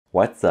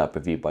What's up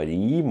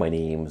everybody, my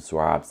name's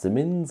Rob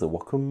Simmons and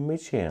welcome to my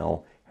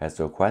channel. As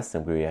a request,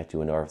 I'm going to react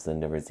to an artist I've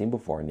never seen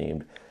before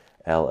named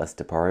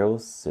Estepatio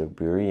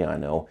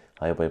Siberiano.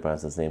 I hope I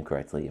pronounced his name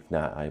correctly. If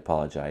not, I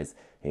apologize.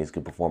 He's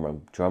going to perform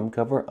a drum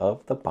cover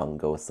of the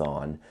Bongo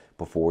Song.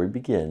 Before we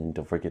begin,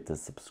 don't forget to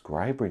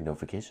subscribe or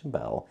notification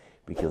bell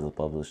because I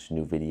publish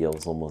new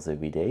videos almost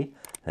every day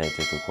and I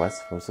take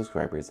requests from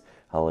subscribers.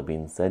 All that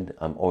being said,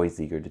 I'm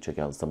always eager to check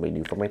out somebody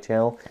new for my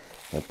channel.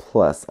 And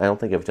plus, I don't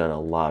think I've done a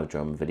lot of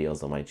drum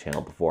videos on my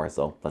channel before,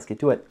 so let's get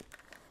to it.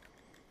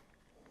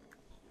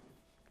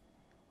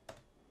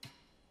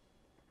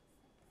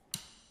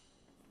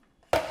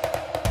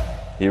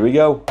 Here we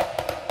go.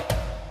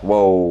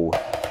 Whoa.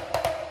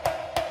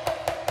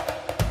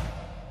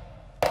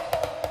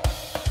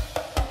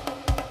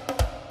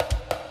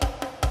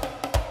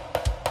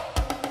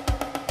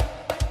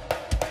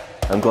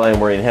 I'm glad I'm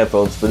wearing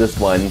headphones for this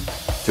one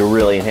to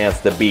really enhance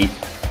the beat.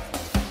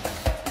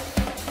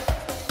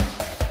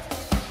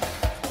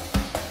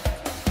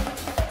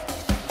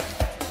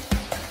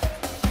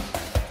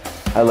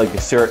 I like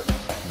the shirt,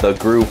 the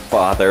Groove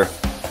Father.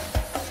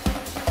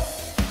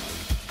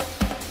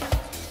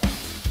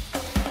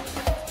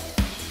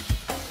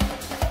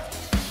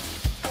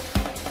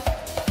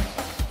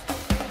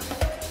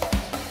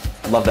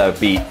 Love that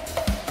beat.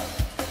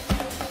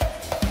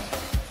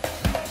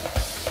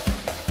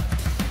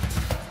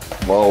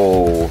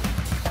 Whoa.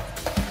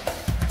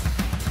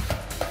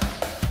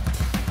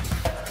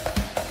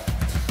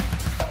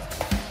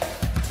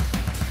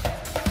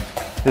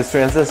 His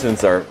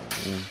transitions are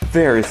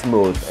very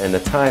smooth and the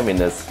timing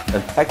is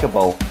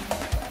impeccable.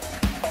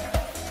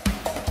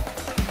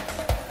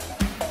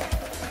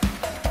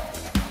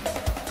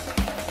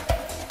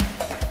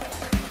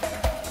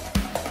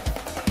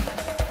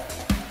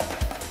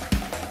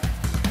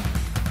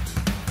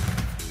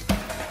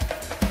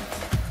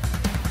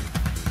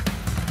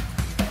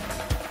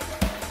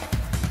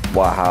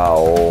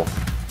 Wow.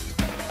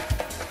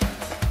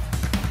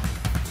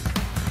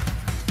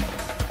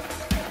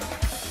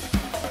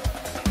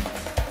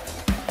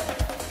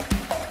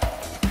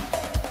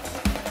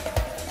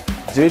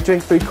 Did you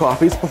drink 3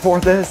 coffees before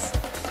this?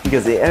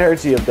 Because the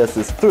energy of this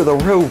is through the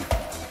roof.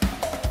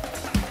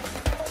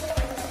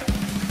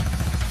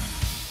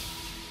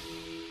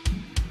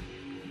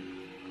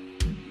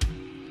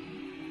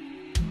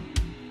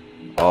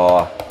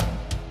 Oh,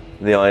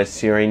 the audience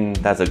cheering,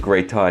 that's a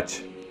great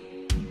touch.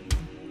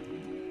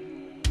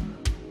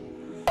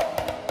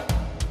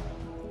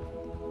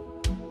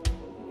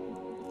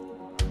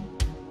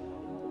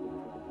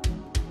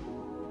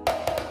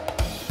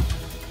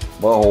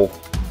 Whoa.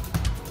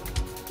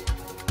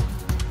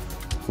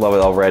 Love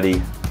it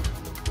already.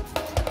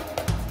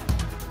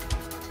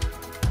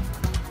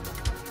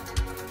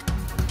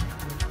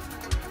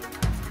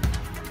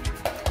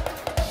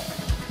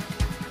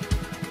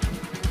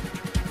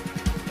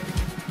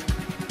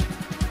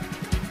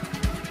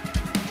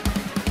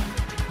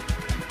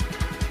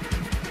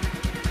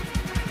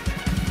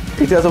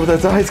 He does it with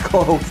his eyes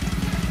closed.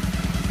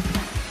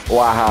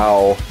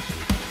 Wow.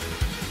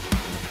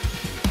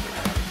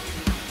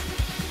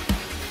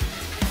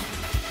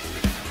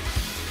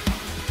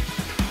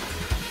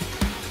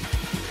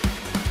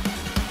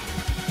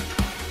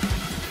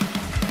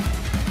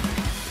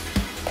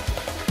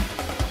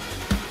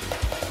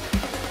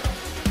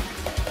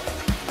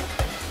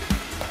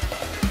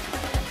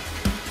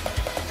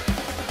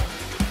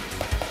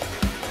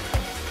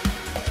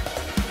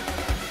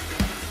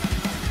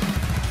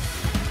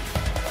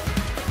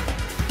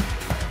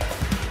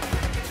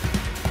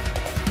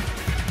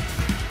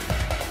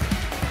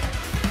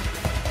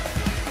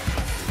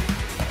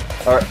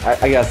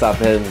 I gotta stop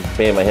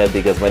banging my head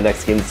because my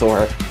neck's getting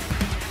sore.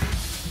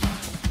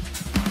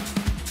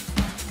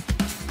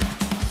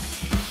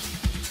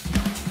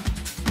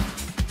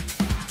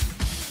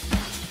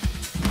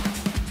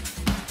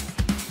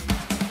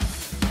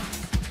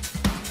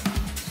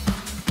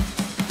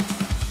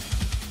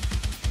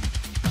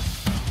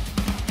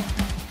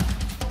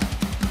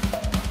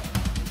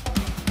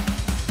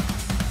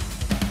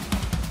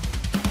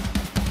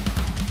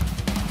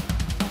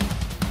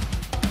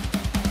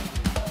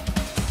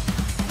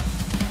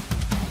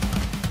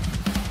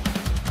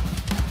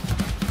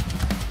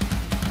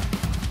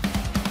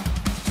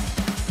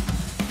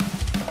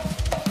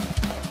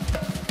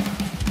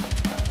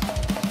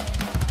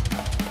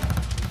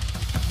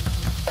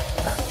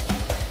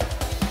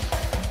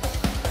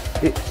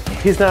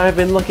 He's not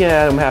even looking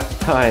at him half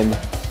the time.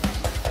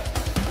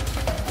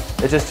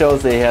 It just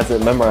shows that he has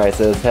it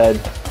memorized in his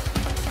head.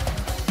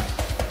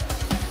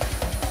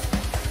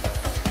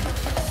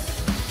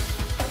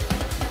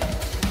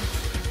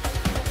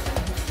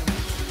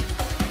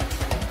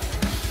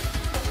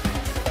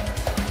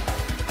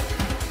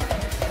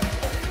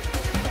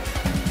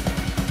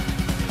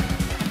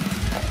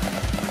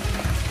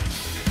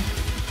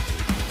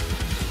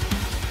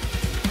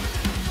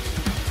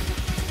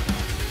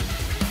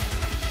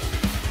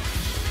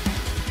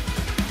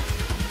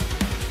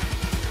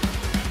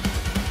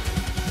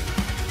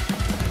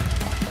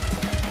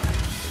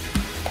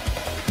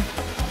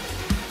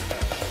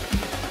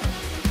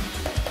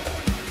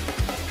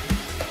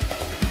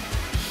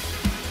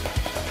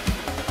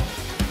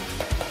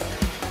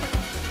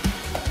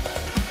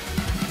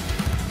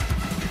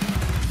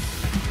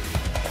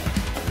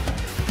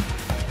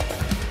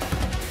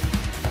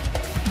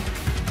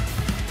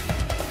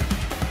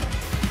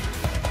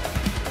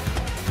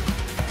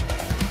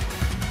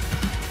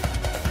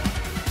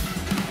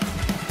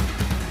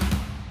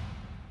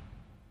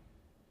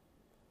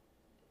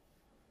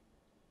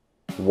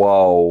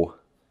 Whoa.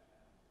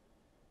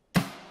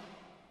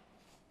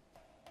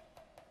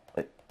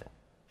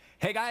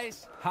 Hey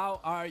guys, how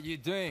are you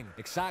doing?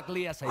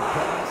 Exactly as I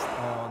promised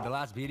on the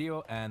last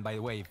video, and by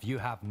the way, if you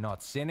have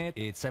not seen it,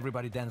 it's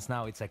Everybody Dance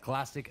Now, it's a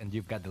classic, and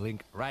you've got the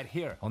link right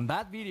here. On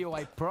that video,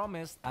 I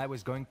promised I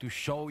was going to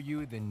show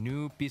you the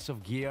new piece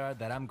of gear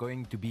that I'm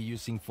going to be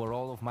using for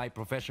all of my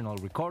professional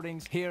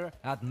recordings here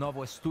at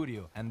Novo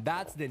Studio, and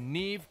that's the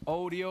Neve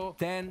Audio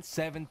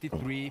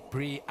 1073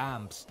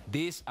 preamps.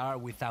 These are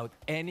without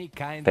any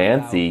kind of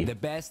doubt the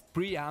best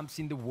preamps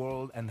in the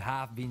world and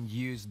have been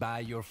used by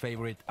your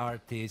favorite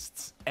artists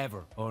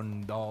ever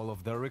on all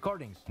of their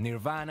recordings.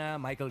 Nirvana,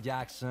 Michael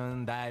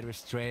Jackson, Dire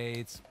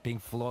Straits,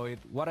 Pink Floyd,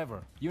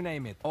 whatever, you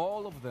name it.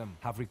 All of them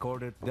have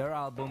recorded their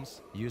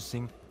albums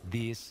using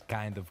this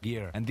kind of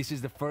gear. And this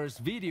is the first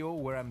video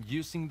where I'm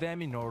using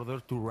them in order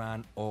to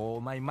run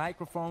all my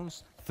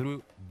microphones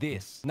through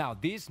this. Now,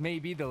 this may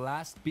be the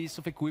last piece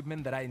of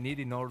equipment that I need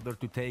in order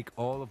to take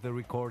all of the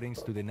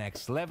recordings to the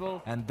next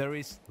level, and there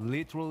is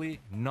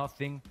literally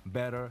nothing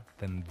better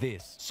than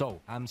this.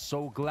 So, I'm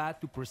so glad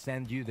to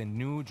present you the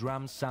new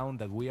drum sound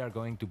that we are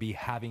going to be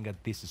having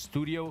at this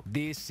studio.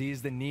 This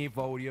is the Neve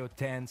Audio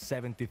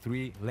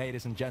 1073,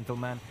 ladies and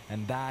gentlemen,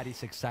 and that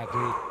is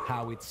exactly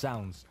how it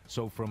sounds.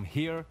 So from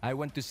here, I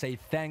want to say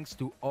thanks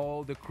to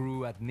all the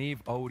crew at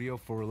Neve Audio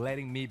for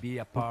letting me be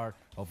a part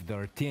of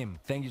their team.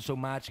 Thank you so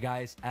much,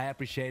 guys. I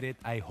appreciate it.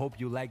 I hope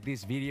you like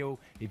this video.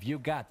 If you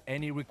got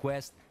any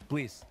requests,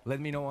 please let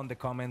me know on the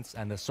comments.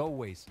 And as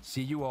always,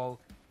 see you all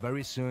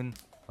very soon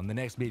on the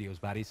next videos,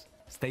 buddies.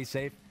 Stay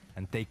safe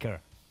and take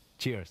care.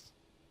 Cheers.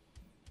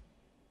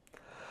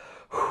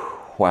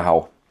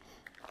 Wow.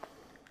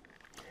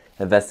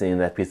 Investing in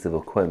that piece of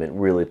equipment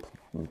really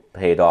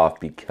paid off,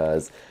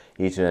 because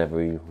each and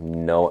every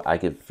note, I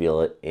could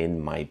feel it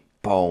in my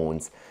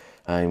bones.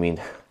 I mean,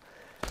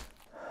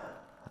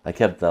 I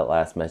kept that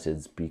last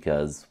message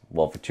because,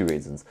 well, for two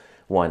reasons.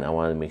 One, I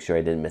wanted to make sure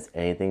I didn't miss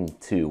anything.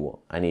 Two,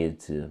 I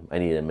needed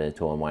a minute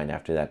to unwind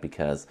after that,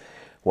 because,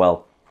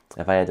 well,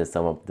 if I had to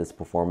sum up this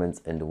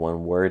performance into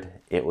one word,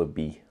 it would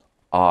be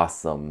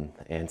awesome.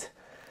 And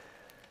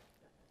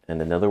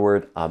another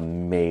word,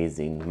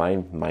 amazing. My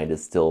mind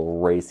is still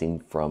racing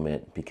from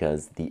it,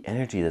 because the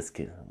energy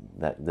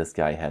that this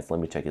guy has, let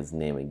me check his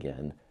name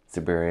again,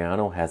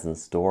 Siberiano, has in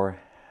store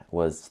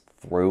was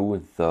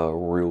through the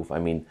roof. I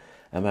mean,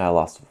 I'm at a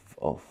loss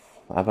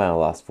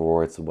for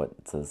words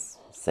what to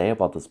say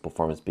about this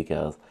performance,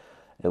 because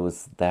it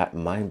was that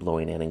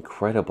mind-blowing and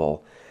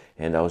incredible,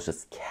 and I was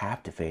just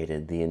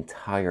captivated the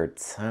entire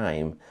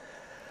time.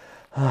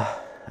 I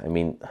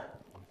mean,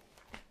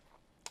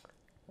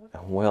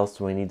 what else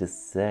do I need to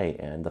say?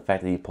 And the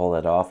fact that he pulled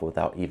that off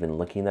without even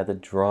looking at the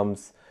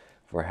drums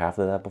for half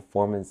of that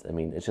performance, I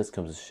mean, it just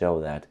comes to show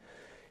that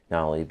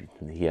not only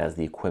he has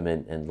the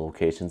equipment and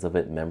locations of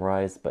it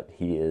memorized, but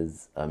he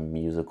is a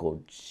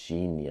musical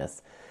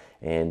genius.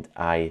 And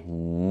I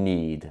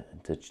need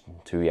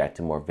to react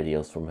to more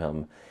videos from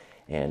him.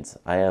 And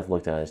I have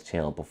looked on his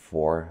channel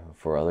before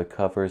for other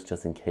covers,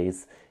 just in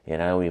case,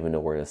 and I don't even know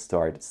where to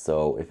start.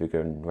 So if you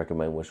can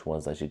recommend which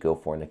ones I should go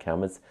for in the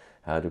comments,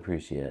 I would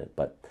appreciate it.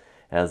 But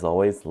as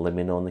always, let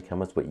me know in the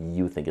comments what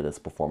you think of this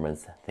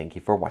performance. Thank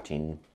you for watching.